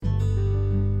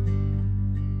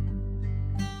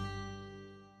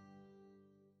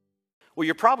Well,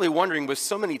 you're probably wondering, with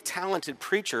so many talented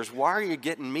preachers, why are you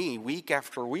getting me week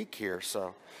after week here?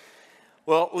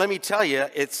 Well, let me tell you,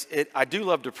 I do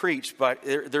love to preach, but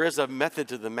there is a method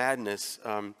to the madness.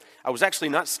 I was actually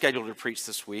not scheduled to preach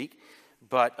this week,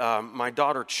 but my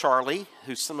daughter Charlie,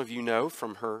 who some of you know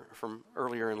from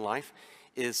earlier in life,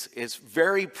 is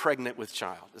very pregnant with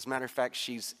child. As a matter of fact,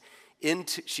 she's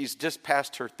just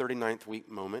past her 39th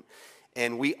week moment,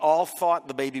 and we all thought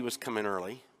the baby was coming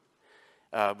early.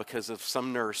 Because of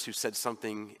some nurse who said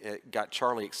something got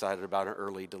Charlie excited about an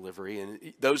early delivery.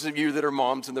 And those of you that are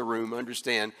moms in the room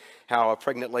understand how a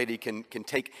pregnant lady can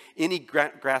take any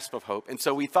grasp of hope. And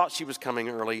so we thought she was coming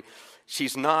early.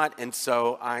 She's not. And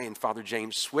so I and Father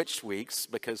James switched weeks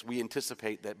because we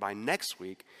anticipate that by next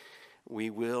week we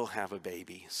will have a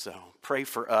baby. So pray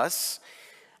for us.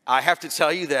 I have to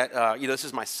tell you that, this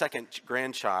is my second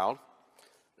grandchild.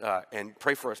 And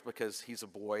pray for us because he's a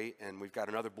boy, and we've got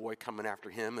another boy coming after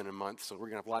him in a month. So we're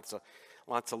gonna have lots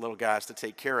of little guys to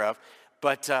take care of.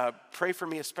 But pray for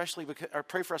me especially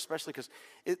pray for us especially because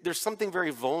there's something very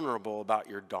vulnerable about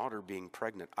your daughter being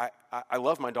pregnant. I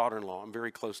love my daughter-in-law. I'm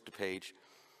very close to Paige,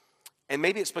 and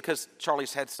maybe it's because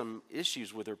Charlie's had some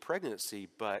issues with her pregnancy.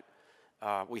 But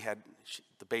the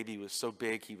baby was so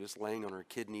big, he was laying on her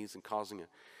kidneys and causing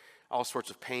all sorts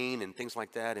of pain and things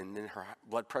like that, and then her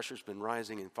blood pressure's been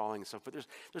rising and falling and stuff. But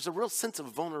there's a real sense of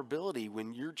vulnerability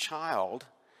when your child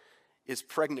is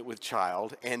pregnant with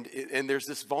child, and there's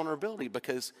this vulnerability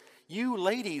because you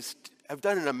ladies have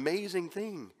done an amazing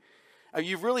thing.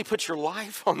 You've really put your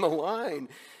life on the line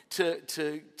to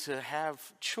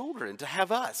have children, to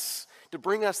have us, to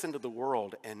bring us into the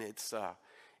world, and it's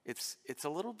a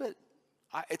little bit.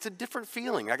 It's a different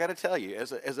feeling, I got to tell you.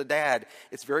 As a dad,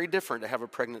 it's very different to have a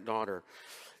pregnant daughter.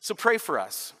 So pray for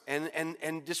us, and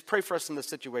just pray for us in this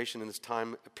situation, in this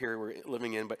time period we're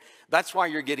living in. But that's why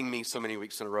you're getting me so many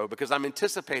weeks in a row, because I'm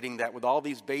anticipating that with all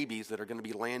these babies that are going to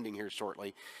be landing here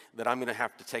shortly, that I'm going to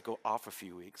have to take off a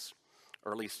few weeks,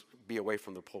 or at least be away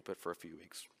from the pulpit for a few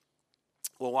weeks.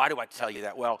 Well, why do I tell you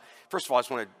that? Well, first of all, I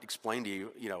just want to explain to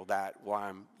you, that why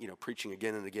I'm, preaching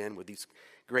again and again with these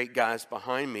great guys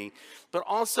behind me, but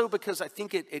also because I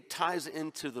think it ties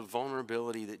into the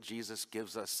vulnerability that Jesus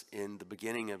gives us in the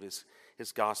beginning of his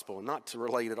gospel. And not to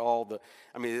relate at all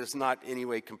it's not any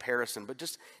way comparison, but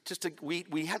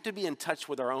we have to be in touch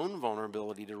with our own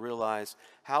vulnerability to realize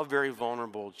how very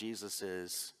vulnerable Jesus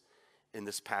is in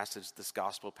this passage, this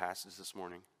gospel passage this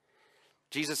morning.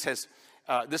 Jesus has,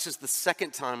 this is the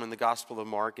second time in the Gospel of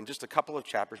Mark, in just a couple of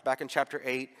chapters, back in chapter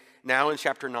 8, now in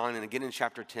chapter 9, and again in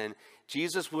chapter 10,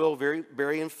 Jesus will very,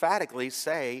 very emphatically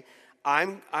say,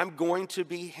 I'm going to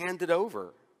be handed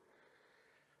over.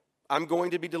 I'm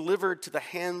going to be delivered to the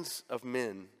hands of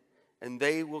men, and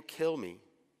they will kill me.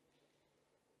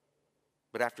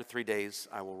 But after 3 days,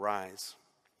 I will rise.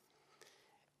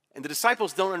 And the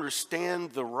disciples don't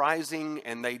understand the rising,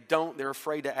 and they're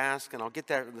afraid to ask, and I'll get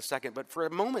that in a second. But for a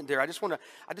moment there, I just want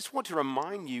to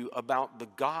remind you about the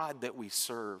God that we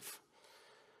serve.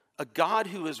 A God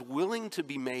who is willing to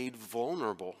be made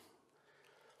vulnerable.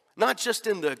 Not just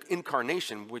in the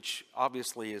incarnation, which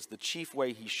obviously is the chief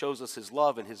way he shows us his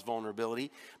love and his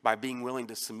vulnerability by being willing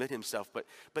to submit himself. But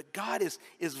God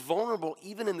is vulnerable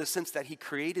even in the sense that he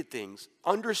created things,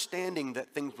 understanding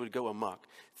that things would go amok,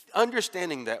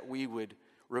 understanding that we would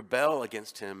rebel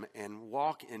against him and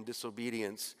walk in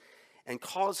disobedience and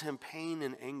cause him pain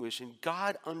and anguish. And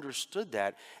God understood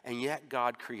that, and yet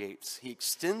God creates. He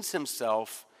extends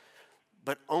himself,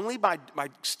 but only by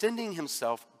extending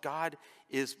himself, God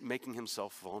is making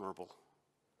himself vulnerable.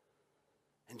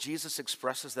 And Jesus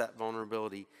expresses that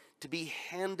vulnerability to be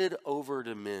handed over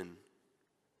to men.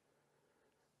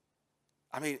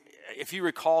 If you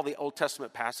recall the Old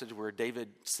Testament passage where David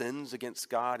sins against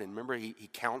God, and remember he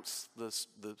counts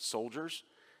the soldiers.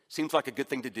 Seems like a good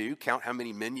thing to do, count how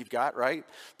many men you've got, right?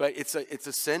 But it's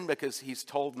a sin because he's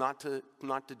told not to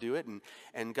do it,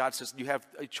 and God says you have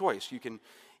a choice. You can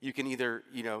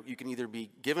either be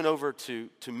given over to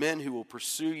men who will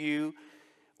pursue you,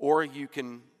 or you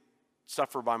can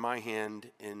suffer by my hand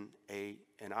and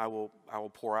I will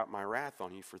pour out my wrath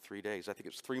on you for 3 days. I think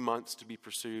it's 3 months to be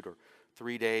pursued, or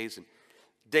 3 days. And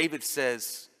David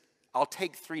says, I'll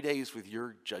take 3 days with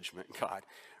your judgment, God,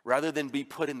 rather than be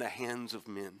put in the hands of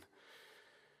men.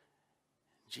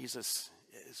 Jesus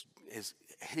is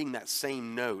hitting that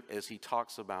same note as he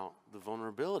talks about the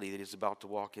vulnerability that he's about to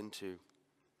walk into.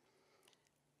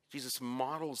 Jesus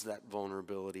models that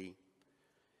vulnerability.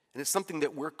 And it's something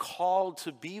that we're called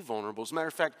to be vulnerable. As a matter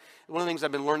of fact, one of the things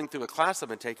I've been learning through a class I've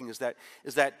been taking is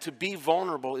that to be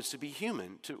vulnerable is to be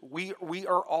human. We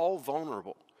are all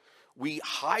vulnerable. We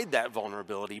hide that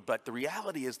vulnerability, but the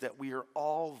reality is that we are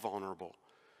all vulnerable.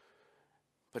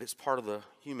 But it's part of the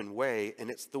human way, and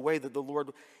it's the way that the Lord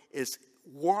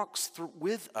walks through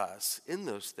with us in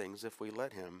those things if we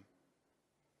let him.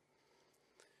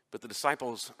 But the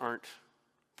disciples aren't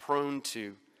prone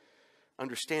to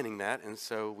understanding that, and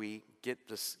so we get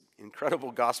this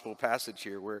incredible gospel passage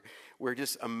here where we're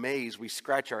just amazed. We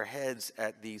scratch our heads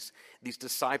at these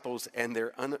disciples and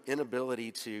their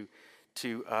inability to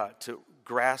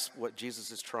grasp what Jesus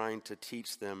is trying to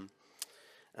teach them.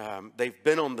 They've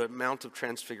been on the Mount of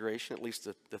Transfiguration, at least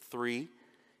the three,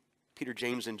 Peter,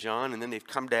 James, and John, and then they've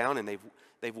come down and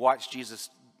they've watched Jesus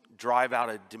drive out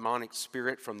a demonic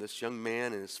spirit from this young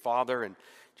man and his father, and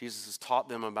Jesus has taught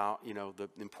them about, the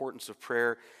importance of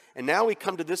prayer. And now we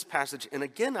come to this passage, and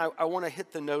again, I want to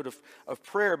hit the note of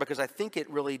prayer because I think it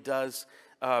really does.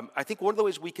 I think one of the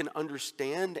ways we can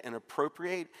understand and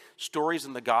appropriate stories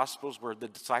in the Gospels where the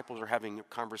disciples are having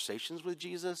conversations with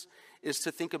Jesus is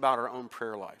to think about our own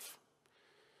prayer life.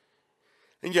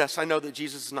 And yes, I know that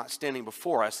Jesus is not standing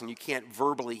before us and you can't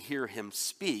verbally hear him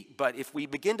speak, but if we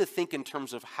begin to think in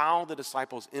terms of how the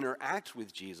disciples interact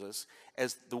with Jesus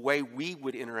as the way we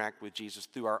would interact with Jesus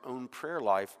through our own prayer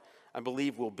life, I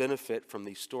believe we'll benefit from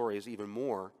these stories even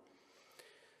more.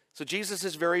 So Jesus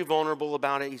is very vulnerable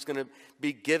about it. He's going to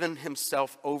be giving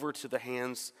himself over to the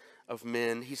hands of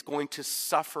men. He's going to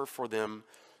suffer for them,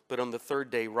 but on the third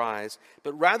day rise.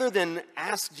 But rather than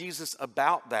ask Jesus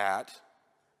about that,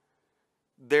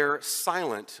 they're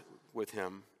silent with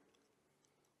him.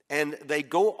 And they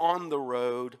go on the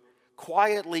road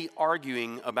quietly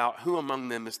arguing about who among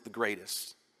them is the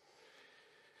greatest.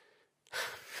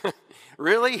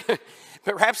 Really?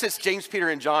 Perhaps it's James, Peter,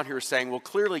 and John who are saying, well,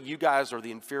 clearly you guys are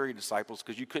the inferior disciples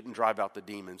because you couldn't drive out the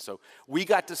demons. So we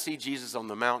got to see Jesus on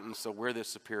the mountain, so we're the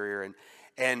superior.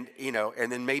 And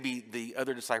then maybe the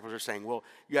other disciples are saying, well,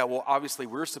 obviously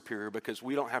we're superior because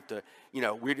we don't have to, we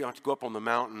don't have to go up on the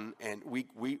mountain, and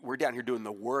we're down here doing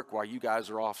the work while you guys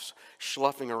are off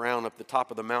schluffing around up the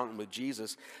top of the mountain with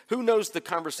Jesus. Who knows the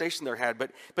conversation they had,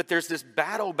 but there's this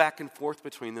battle back and forth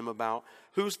between them about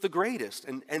who's the greatest.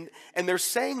 And they're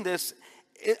saying this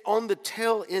on the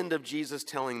tail end of Jesus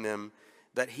telling them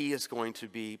that he is going to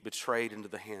be betrayed into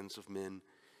the hands of men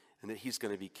and that he's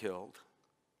going to be killed.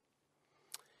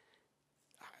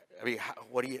 I mean,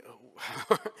 what do you?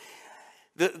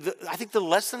 I think the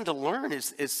lesson to learn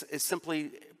is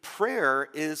simply prayer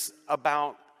is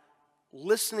about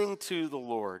listening to the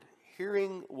Lord,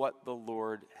 hearing what the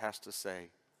Lord has to say.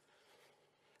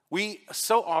 We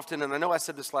so often, and I know I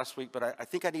said this last week, but I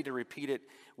think I need to repeat it.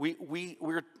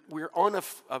 We're on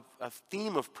a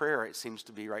theme of prayer. It seems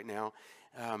to be right now.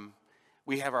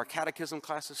 We have our catechism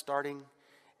classes starting.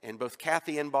 And both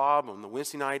Kathy and Bob on the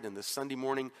Wednesday night and the Sunday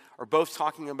morning are both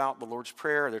talking about the Lord's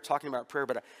Prayer. They're talking about prayer,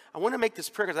 but I want to make this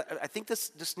prayer because I think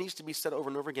this needs to be said over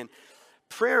and over again.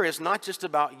 Prayer is not just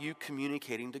about you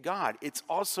communicating to God. It's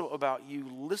also about you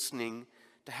listening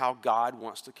to how God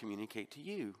wants to communicate to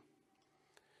you.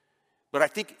 But I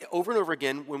think over and over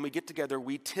again, when we get together,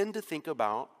 we tend to think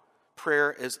about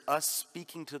prayer as us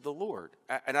speaking to the Lord.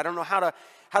 And I don't know how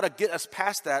to get us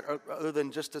past that other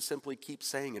than just to simply keep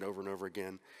saying it over and over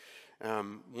again.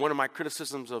 One of my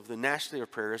criticisms of the National Day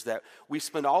of Prayer is that we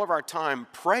spend all of our time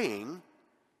praying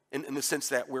in the sense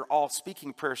that we're all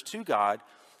speaking prayers to God,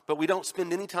 but we don't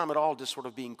spend any time at all just sort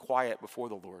of being quiet before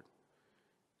the Lord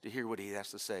to hear what he has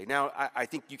to say. Now, I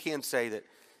think you can say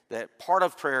that part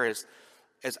of prayer is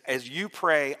as you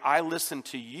pray, I listen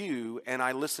to you and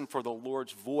I listen for the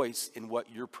Lord's voice in what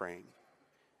you're praying.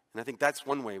 And I think that's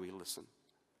one way we listen.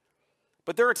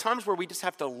 But there are times where we just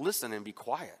have to listen and be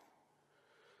quiet.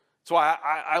 So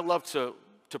I love to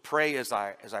pray as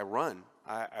I run.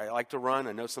 I like to run.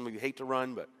 I know some of you hate to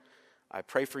run, but I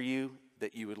pray for you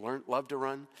that you would love to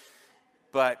run.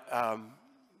 But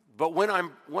when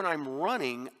I'm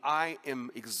running, I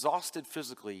am exhausted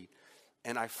physically,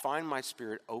 and I find my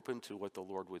spirit open to what the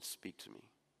Lord would speak to me.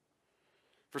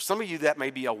 For some of you, that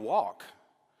may be a walk.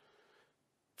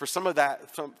 For some of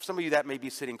you, that may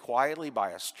be sitting quietly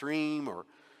by a stream, or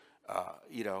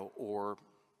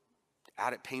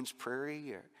out at Paynes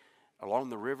Prairie, or along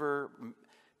the river.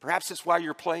 Perhaps it's while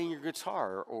you're playing your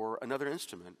guitar or another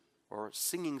instrument, or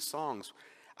singing songs.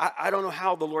 I don't know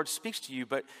how the Lord speaks to you,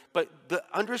 but the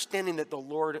understanding that the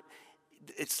Lord,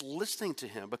 it's listening to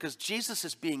him, because Jesus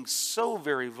is being so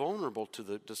very vulnerable to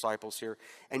the disciples here,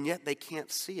 and yet they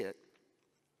can't see it.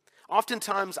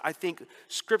 Oftentimes, I think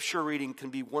scripture reading can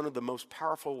be one of the most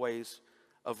powerful ways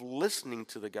of listening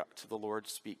to the Lord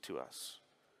speak to us.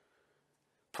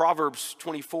 Proverbs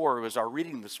 24 was our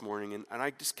reading this morning, and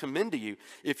I just commend to you,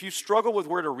 if you struggle with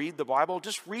where to read the Bible,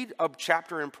 just read a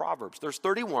chapter in Proverbs. There's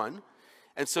 31,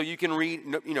 and so you can read,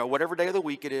 whatever day of the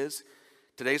week it is.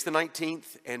 Today's the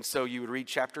 19th, and so you would read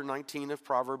chapter 19 of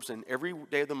Proverbs, and every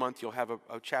day of the month you'll have a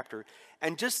chapter.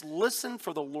 And just listen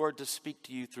for the Lord to speak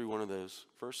to you through one of those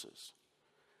verses.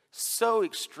 So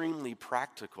extremely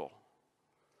practical.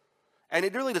 And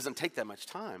it really doesn't take that much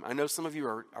time. I know some of you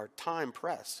are time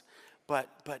pressed, but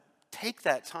take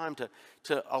that time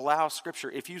to allow Scripture.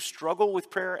 If you struggle with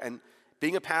prayer, and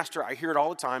being a pastor, I hear it all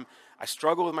the time, I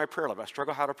struggle with my prayer life. I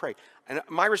struggle how to pray. And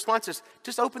my response is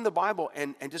just open the Bible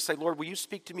and just say, Lord, will you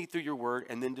speak to me through your word?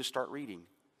 And then just start reading.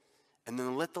 And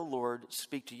then let the Lord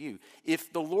speak to you.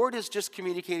 If the Lord is just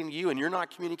communicating to you and you're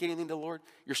not communicating anything to the Lord,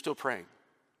 you're still praying.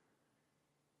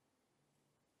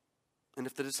 And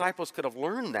if the disciples could have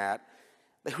learned that,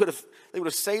 they would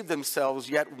have saved themselves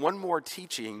yet one more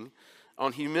teaching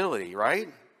on humility, right?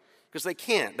 Because they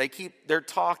can't. They're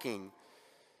talking.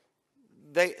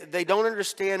 They don't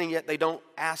understand, and yet they don't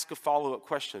ask a follow-up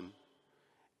question.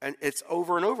 And it's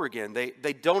over and over again.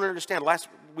 They don't understand. Last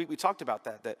week we talked about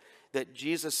that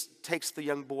Jesus takes the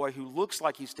young boy who looks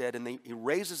like he's dead, and he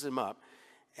raises him up.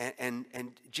 And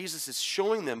Jesus is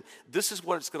showing them, this is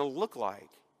what it's going to look like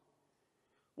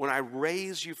when I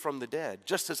raise you from the dead,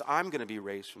 just as I'm going to be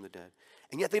raised from the dead.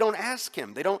 And yet they don't ask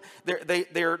him.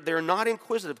 They're not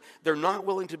inquisitive. They're not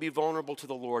willing to be vulnerable to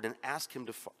the Lord and ask him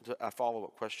to a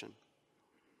follow-up question.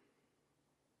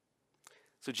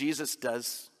 So Jesus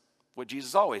does what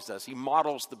Jesus always does. He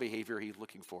models the behavior he's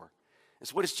looking for. And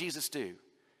so what does Jesus do?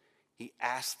 He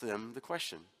asks them the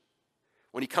question.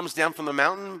 When he comes down from the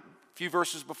mountain, a few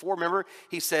verses before, remember,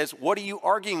 he says, what are you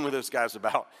arguing with those guys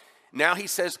about? Now he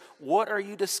says, what are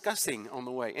you discussing on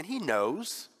the way? And he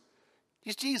knows.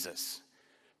 He's Jesus.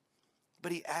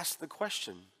 But he asks the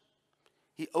question.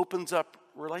 He opens up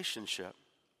relationship.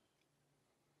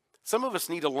 Some of us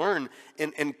need to learn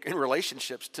in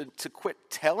relationships to quit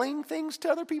telling things to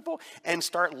other people and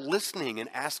start listening and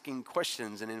asking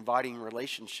questions and inviting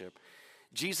relationship.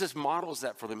 Jesus models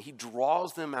that for them. He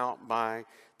draws them out by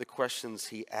the questions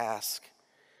he asks.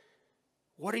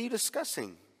 What are you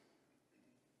discussing?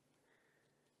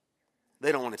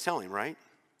 They don't want to tell him, right?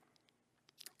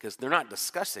 Because they're not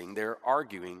discussing, they're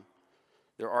arguing.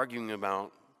 They're arguing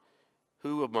about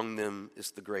who among them is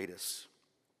the greatest.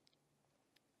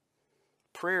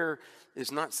 Prayer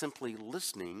is not simply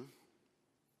listening,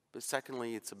 but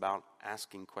secondly, it's about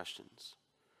asking questions.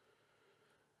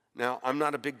 Now, I'm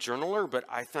not a big journaler, but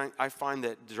I find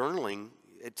that journaling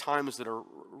at times that are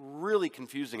really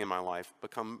confusing in my life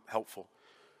become helpful.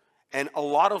 And a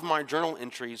lot of my journal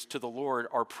entries to the Lord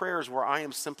are prayers where I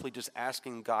am simply just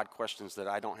asking God questions that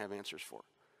I don't have answers for.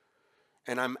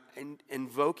 And I'm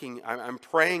I'm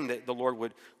praying that the Lord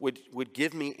would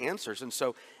give me answers. And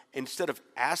so instead of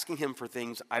asking him for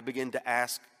things, I begin to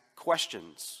ask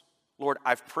questions. Lord,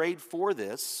 I've prayed for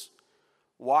this.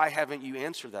 Why haven't you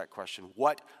answered that question?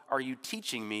 What are you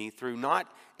teaching me through not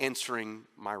answering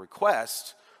my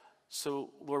request?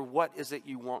 So, Lord, what is it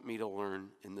you want me to learn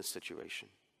in this situation?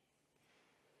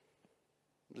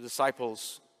 The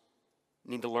disciples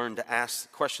need to learn to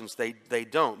ask questions. They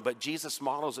don't, but Jesus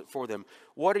models it for them.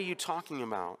 What are you talking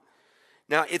about?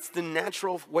 Now, it's the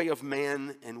natural way of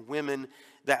man and women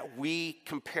that we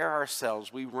compare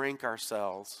ourselves, we rank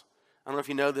ourselves. I don't know if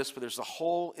you know this, but there's a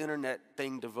whole internet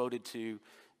thing devoted to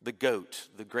the GOAT,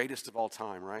 the greatest of all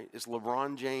time, right? Is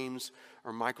LeBron James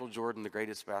or Michael Jordan the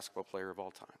greatest basketball player of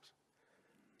all times?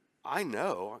 I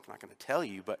know, I'm not going to tell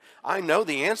you, but I know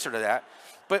the answer to that.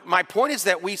 But my point is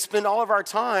that we spend all of our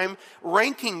time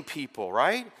ranking people,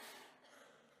 right?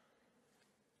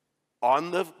 On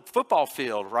the football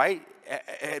field, right?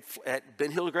 At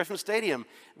Ben Hill Griffin Stadium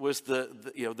was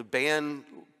the band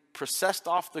processed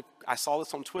off the, I saw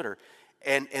this on Twitter,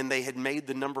 and they had made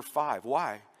the number 5.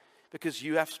 Why? Because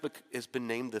UF has been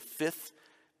named the 5th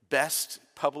best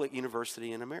public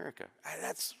university in America.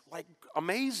 That's like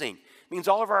amazing. It means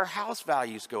all of our house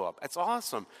values go up. That's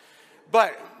awesome.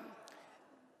 But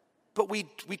we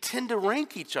tend to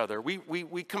rank each other.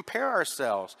 We compare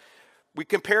ourselves. We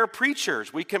compare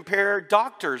preachers, we compare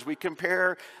doctors, we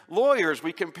compare lawyers,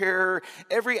 we compare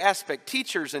every aspect,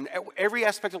 teachers, and every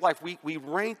aspect of life. We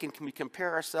rank and we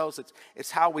compare ourselves.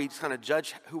 It's how we kind of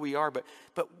judge who we are.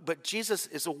 But Jesus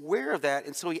is aware of that,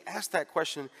 and so he asked that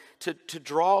question to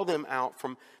draw them out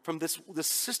from this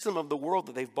system of the world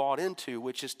that they've bought into,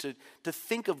 which is to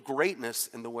think of greatness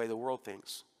in the way the world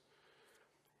thinks.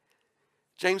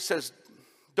 James says,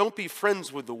 Don't be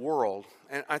friends with the world.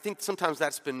 And I think sometimes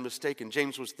that's been mistaken.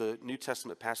 James was the New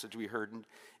Testament passage we heard. And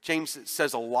James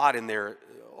says a lot in there,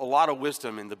 a lot of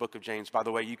wisdom in the book of James. By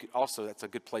the way, you could also, that's a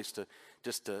good place to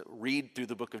just to read through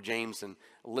the book of James and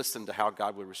listen to how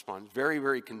God would respond. Very,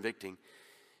 very convicting.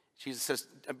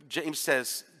 James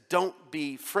says, don't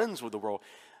be friends with the world.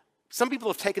 Some people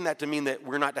have taken that to mean that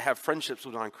we're not to have friendships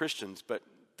with non-Christians, but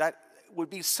that would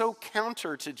be so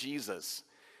counter to Jesus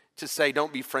to say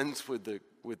don't be friends with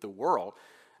the world.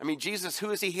 I mean, Jesus,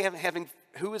 who is he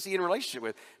who is he in relationship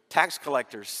with? Tax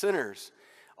collectors, sinners,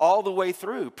 all the way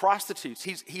through, prostitutes.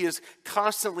 He is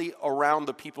constantly around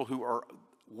the people who are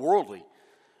worldly.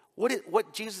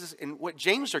 What Jesus and what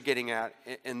James are getting at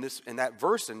in that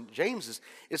verse in James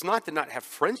is not to not have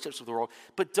friendships with the world,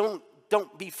 but don't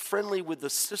be friendly with the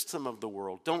system of the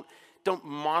world. Don't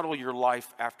model your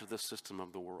life after the system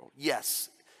of the world. Yes,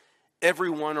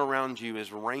 everyone around you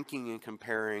is ranking and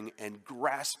comparing and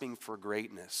grasping for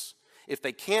greatness. If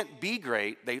they can't be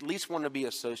great, they at least want to be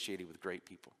associated with great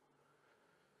people.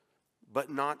 But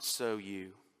not so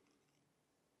you.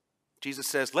 Jesus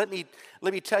says, let me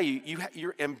tell you,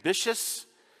 you're ambitious.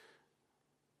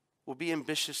 Well, be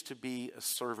ambitious to be a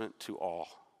servant to all.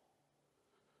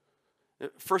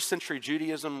 First century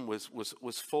Judaism was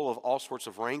full of all sorts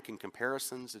of rank and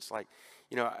comparisons. It's like,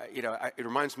 it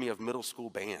reminds me of middle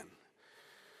school band.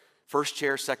 First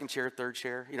chair, second chair, third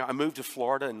chair. I moved to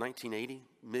Florida in 1980,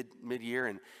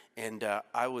 mid-year, and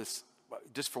I was,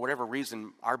 just for whatever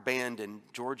reason, our band in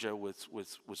Georgia was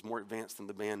more advanced than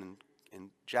the band in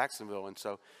Jacksonville, and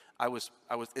so I was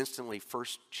instantly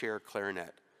first chair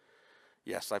clarinet.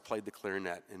 Yes, I played the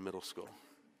clarinet in middle school.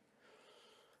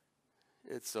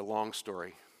 It's a long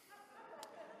story,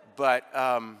 but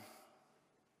I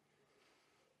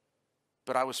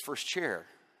was first chair.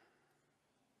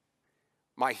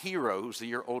 My hero, who's a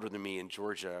year older than me in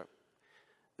Georgia,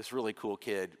 this really cool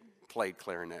kid, played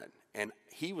clarinet, and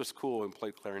he was cool and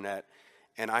played clarinet,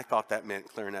 and I thought that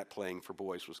meant clarinet playing for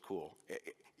boys was cool.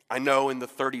 I know in the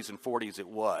 30s and 40s it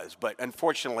was, but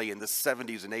unfortunately in the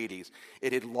 70s and 80s,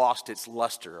 it had lost its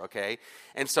luster, okay?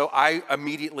 And so I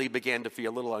immediately began to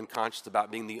feel a little unconscious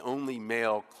about being the only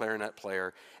male clarinet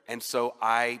player, and so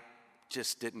I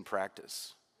just didn't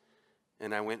practice.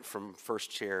 And I went from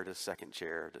first chair to second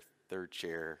chair to third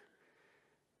chair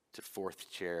to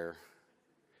fourth chair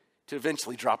to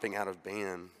eventually dropping out of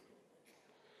band.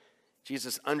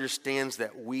 Jesus understands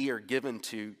that we are given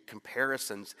to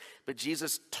comparisons, but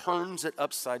Jesus turns it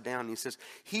upside down. He says,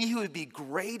 he who would be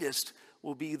greatest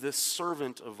will be the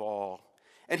servant of all.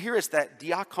 And here is that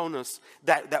diakonos,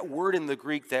 that word in the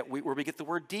Greek where we get the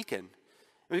word deacon.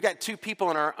 We've got two people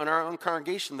in our own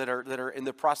congregation that are in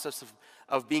the process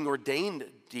of being ordained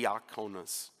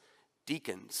diakonos,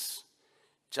 deacons.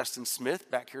 Justin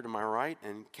Smith, back here to my right,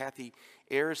 and Kathy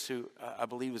Ayers, who I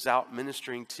believe is out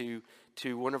ministering to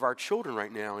one of our children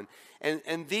right now.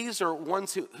 And these are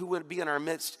ones who would be in our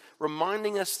midst,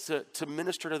 reminding us to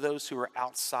minister to those who are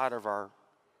outside of our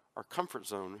comfort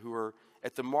zone, who are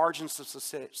at the margins of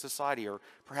society or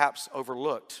perhaps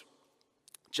overlooked.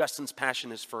 Justin's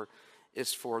passion is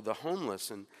for the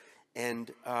homeless,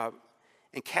 and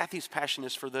Kathy's passion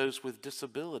is for those with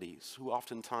disabilities who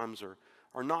oftentimes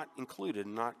are not included,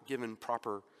 not given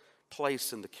proper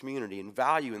place in the community and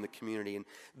value in the community. And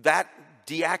that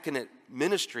diaconate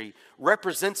ministry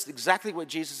represents exactly what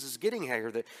Jesus is getting at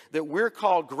here, that we're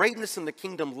called, greatness in the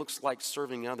kingdom looks like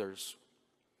serving others.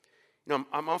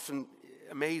 I'm often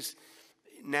amazed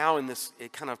now in this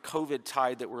kind of COVID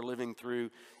tide that we're living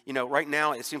through. Right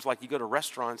now it seems like you go to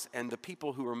restaurants and the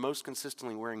people who are most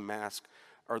consistently wearing masks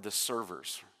are the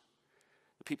servers,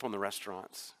 the people in the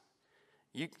rrestaurants.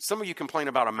 Some of you complain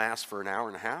about a mask for an hour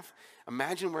and a half.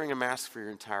 Imagine wearing a mask for your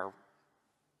entire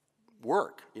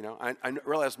work. I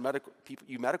realize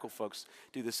medical folks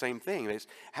do the same thing. It's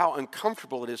how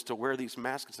uncomfortable it is to wear these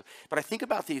masks and stuff. But I think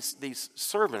about these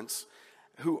servants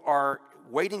who are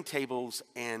waiting tables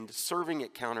and serving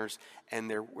at counters, and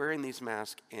they're wearing these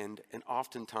masks, and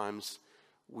oftentimes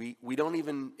we don't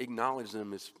even acknowledge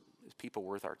them as people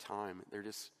worth our time. They're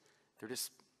just.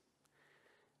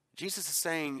 Jesus is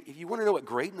saying, if you want to know what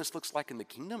greatness looks like in the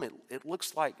kingdom, it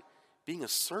looks like being a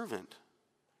servant.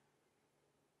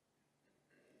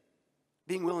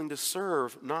 Being willing to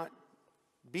serve, not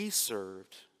be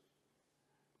served.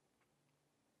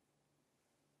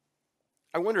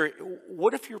 I wonder,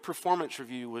 what if your performance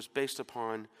review was based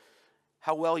upon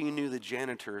how well you knew the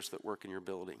janitors that work in your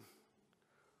building,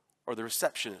 or the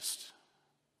receptionist,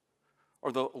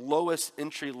 or the lowest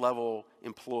entry-level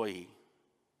employee,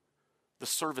 the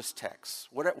service techs,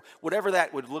 whatever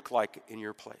that would look like in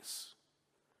your place,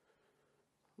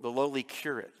 the lowly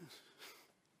curate.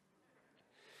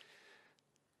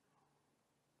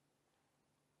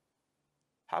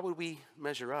 how would we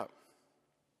measure up?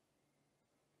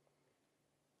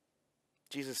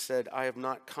 Jesus said, I have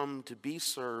not come to be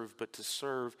served, but to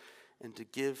serve and to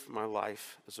give my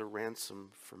life as a ransom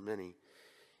for many.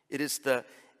 It is the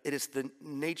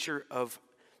nature of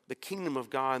the kingdom of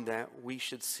God that we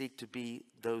should seek to be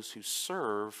those who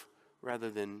serve rather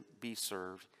than be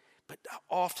served. But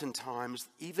oftentimes,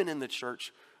 even in the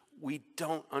church, we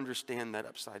don't understand that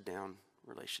upside down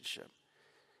relationship.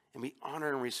 And we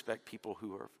honor and respect people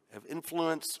who have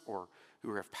influence or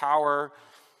who have power.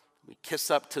 We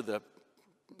kiss up to the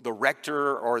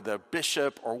rector or the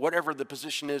bishop or whatever the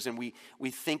position is, and we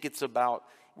think it's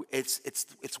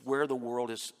where the world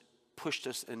has pushed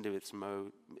us into its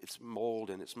mold,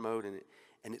 and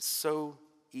it's so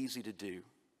easy to do.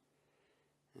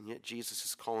 And yet Jesus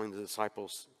is calling the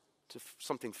disciples to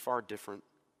something far different.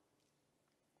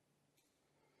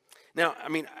 Now, I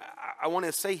mean, I want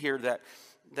to say here that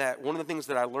one of the things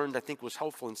that I learned I think was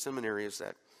helpful in seminary is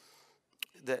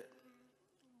that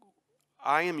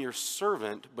I am your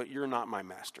servant, but you're not my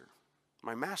master.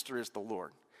 My master is the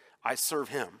Lord. I serve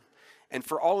him. And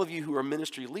for all of you who are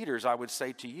ministry leaders, I would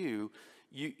say to you,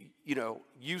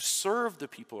 you serve the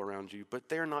people around you, but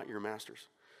they're not your masters.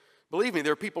 Believe me,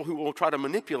 there are people who will try to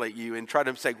manipulate you and try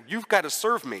to say, you've got to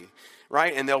serve me,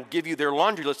 right? And they'll give you their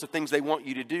laundry list of things they want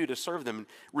you to do to serve them.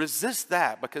 Resist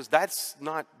that, because that's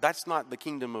not the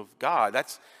kingdom of God.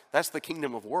 That's the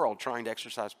kingdom of world trying to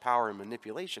exercise power and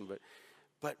manipulation.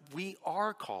 But we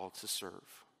are called to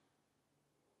serve.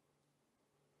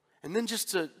 And then just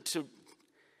to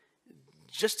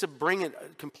bring it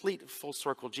a complete full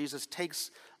circle, Jesus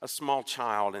takes a small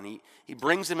child and he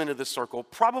brings him into the circle.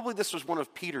 Probably this was one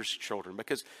of Peter's children,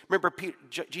 because remember,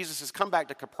 Jesus has come back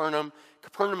to Capernaum.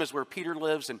 Capernaum is where Peter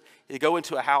lives, and they go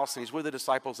into a house and he's with the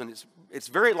disciples, and it's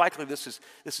very likely this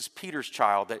is Peter's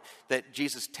child that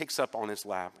Jesus takes up on his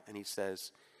lap, and he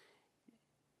says,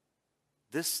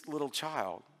 this little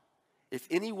child, if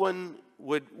anyone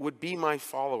would be my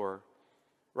follower,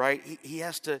 right, he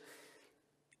has to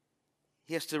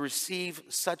receive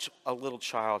such a little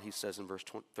child, he says in verse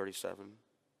 37.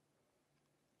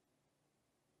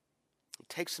 He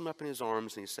takes him up in his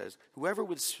arms and he says, whoever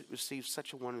would receive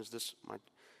such a one as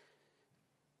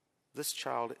this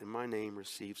child in my name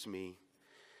receives me.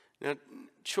 Now,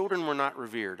 children were not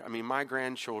revered. I mean, my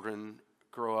grandchildren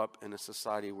grow up in a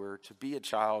society where to be a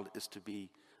child is to be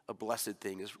a blessed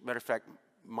thing. As a matter of fact,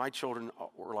 my children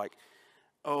were like,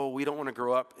 oh, we don't want to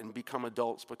grow up and become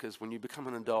adults, because when you become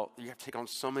an adult, you have to take on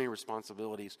so many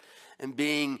responsibilities. And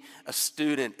being a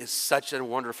student is such a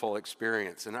wonderful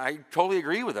experience. And I totally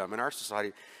agree with them in our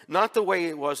society. Not the way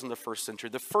it was in the first century.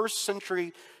 The first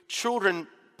century, children,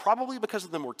 probably because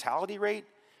of the mortality rate,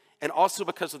 and also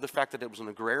because of the fact that it was an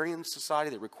agrarian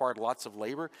society that required lots of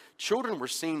labor, children were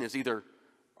seen as either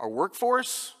a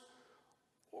workforce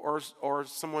or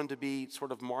someone to be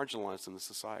sort of marginalized in the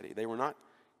society. They were not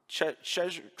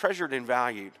treasured and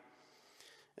valued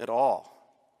at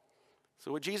all.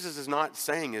 So what Jesus is not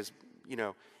saying is,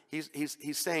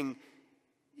 he's saying,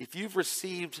 if you've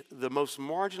received the most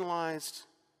marginalized,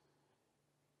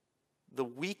 the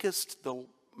weakest, the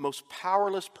most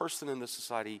powerless person in the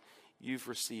society, you've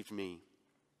received me.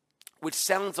 Which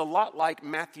sounds a lot like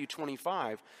Matthew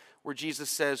 25, where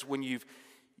Jesus says, when you've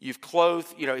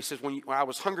clothed, he says, when I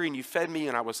was hungry and you fed me,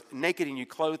 and I was naked and you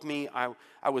clothed me,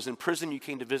 I was in prison, you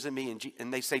came to visit me.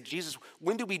 And they say, Jesus,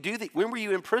 when did we do that? When were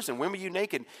you in prison? When were you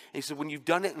naked? And he said, when you've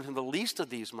done it unto the least of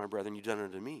these, my brethren, you've done it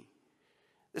unto me.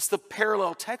 It's the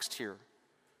parallel text here.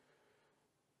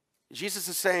 Jesus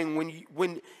is saying,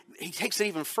 when he takes it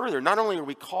even further, not only are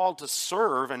we called to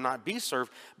serve and not be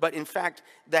served, but in fact,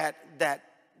 that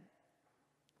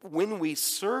when we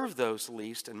serve those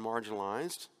least and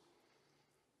marginalized,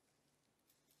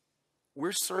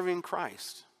 we're serving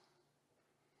Christ.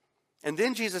 And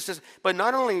then Jesus says, but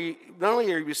not only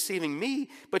are you receiving me,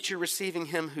 but you're receiving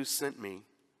him who sent me.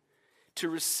 To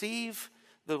receive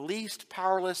the least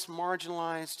powerless,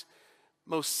 marginalized,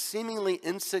 most seemingly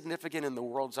insignificant in the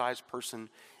world's eyes person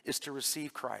is to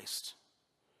receive Christ.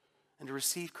 And to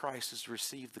receive Christ is to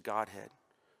receive the Godhead,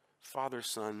 Father,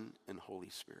 Son, and Holy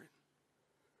Spirit.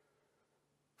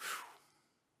 Whew.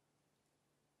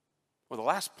 Well, the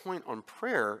last point on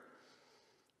prayer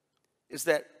is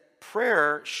that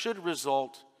prayer should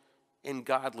result in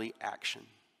godly action.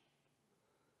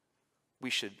 We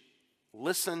should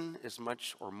listen as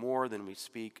much or more than we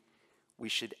speak. We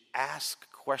should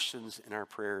ask questions in our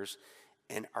prayers,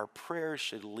 and our prayers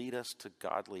should lead us to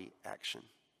godly action.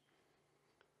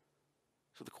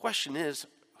 So the question is,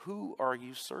 who are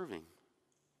you serving?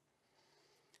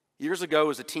 Years ago,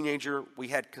 as a teenager, we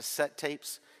had cassette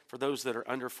tapes For those that are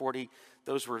under 40,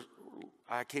 those were,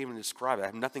 I can't even describe it. I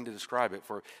have nothing to describe it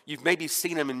for. You've maybe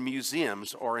seen them in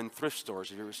museums or in thrift stores.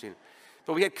 Have you ever seen it?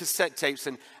 But we had cassette tapes,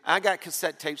 and I got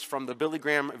cassette tapes from the Billy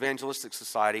Graham Evangelistic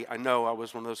Society. I know I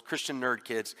was one of those Christian nerd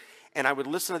kids, and I would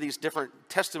listen to these different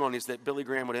testimonies that Billy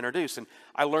Graham would introduce. And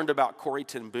I learned about Corrie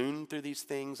ten Boom through these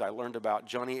things. I learned about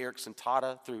Johnny Erickson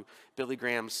Tata through Billy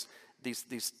Graham's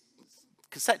these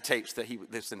cassette tapes that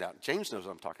they send out. James knows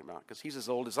what I'm talking about because he's as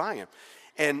old as I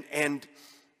am.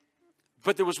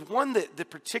 But there was one that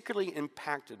particularly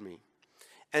impacted me,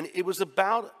 and it was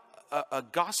about a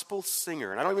gospel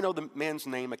singer, and I don't even know the man's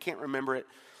name. I can't remember it.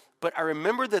 But I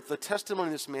remember that the testimony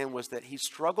of this man was that he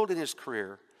struggled in his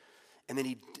career, and then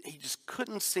he just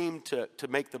couldn't seem to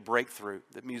make the breakthrough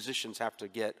that musicians have to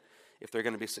get if they're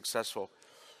going to be successful.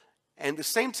 And at the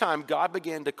same time, God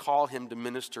began to call him to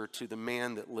minister to the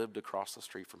man that lived across the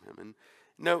street from him. And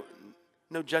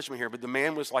no judgment here, but the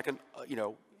man was like in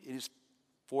his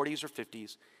 40s or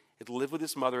 50s, had lived with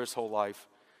his mother his whole life,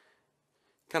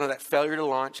 kind of that failure to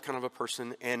launch kind of a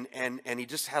person, and he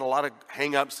just had a lot of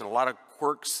hang-ups and a lot of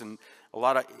quirks and a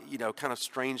lot of kind of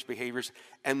strange behaviors.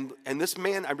 And this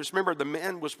man, I just remember the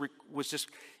man was just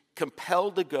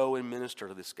compelled to go and minister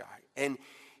to this guy. And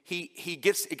it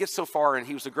gets so far, and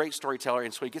he was a great storyteller,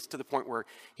 and so he gets to the point where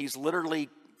he's literally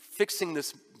fixing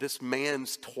this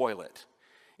man's toilet,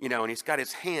 and he's got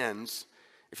his hands.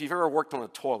 If you've ever worked on a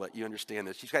toilet, you understand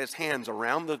this. He's got his hands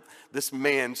around this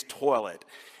man's toilet,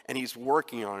 and he's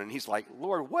working on it. And he's like,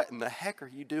 Lord, what in the heck are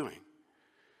you doing?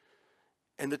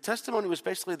 And the testimony was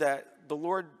basically that the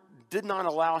Lord did not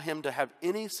allow him to have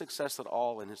any success at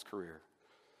all in his career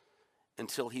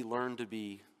until he learned to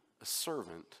be a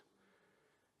servant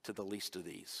to the least of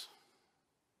these.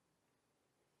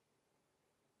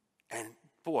 And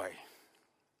boy,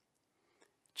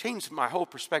 changed my whole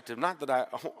perspective. Not that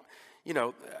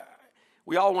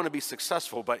we all want to be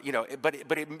successful, but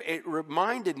it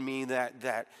reminded me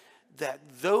that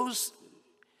those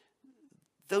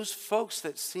folks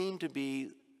that seem to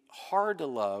be hard to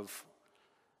love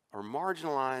or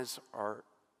marginalized or,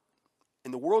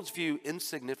 in the world's view,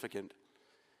 insignificant,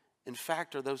 in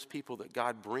fact, are those people that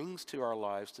God brings to our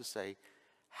lives to say,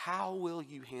 how will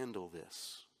you handle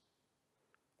this?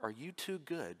 Are you too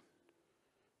good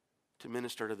to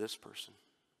minister to this person?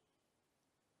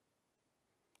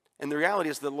 And the reality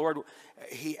is the Lord,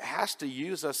 he has to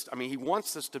use us. I mean, he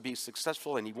wants us to be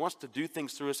successful, and he wants to do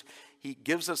things through us. He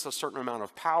gives us a certain amount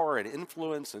of power and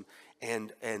influence,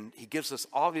 and he gives us,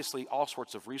 obviously, all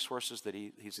sorts of resources that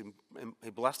he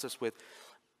blessed us with.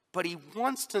 But he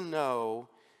wants to know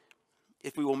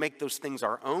if we will make those things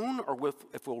our own, or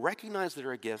if we'll recognize that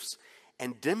they're gifts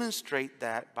and demonstrate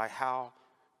that by how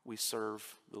we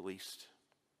serve the least.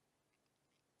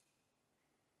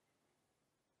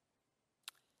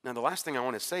 Now, the last thing I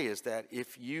want to say is that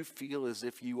if you feel as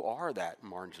if you are that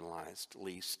marginalized,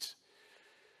 least,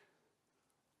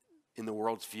 in the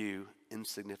world's view,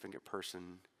 insignificant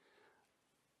person,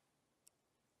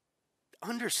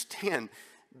 understand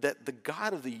that the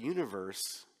God of the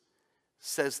universe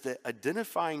says that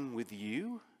identifying with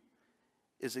you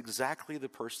is exactly the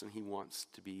person he wants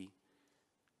to be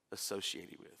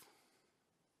associated with.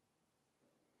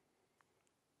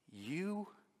 You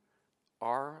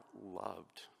are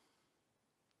loved.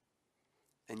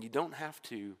 And you don't have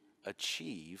to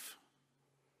achieve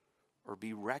or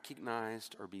be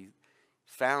recognized or be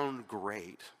found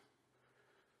great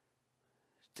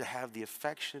to have the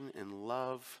affection and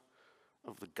love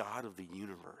of the God of the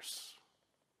universe.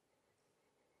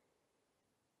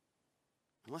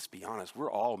 And let's be honest,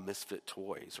 we're all misfit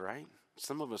toys, right?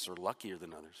 Some of us are luckier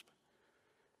than others.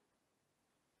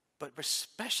 But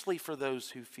especially for those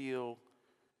who feel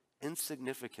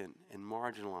insignificant and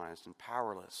marginalized and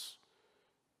powerless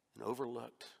and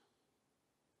overlooked,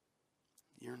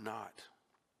 you're not.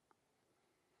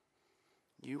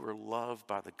 You are loved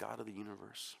by the God of the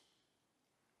universe.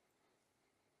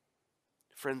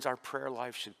 Friends, our prayer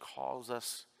life should cause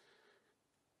us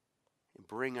and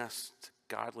bring us to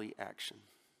godly action,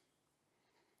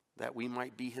 that we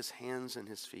might be his hands and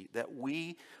his feet, that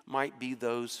we might be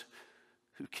those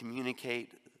who communicate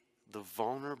the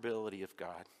vulnerability of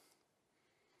God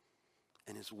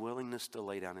and his willingness to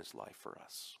lay down his life for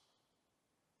us.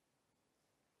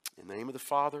 In the name of the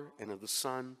Father, and of the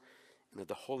Son, and of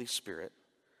the Holy Spirit,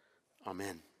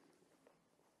 amen.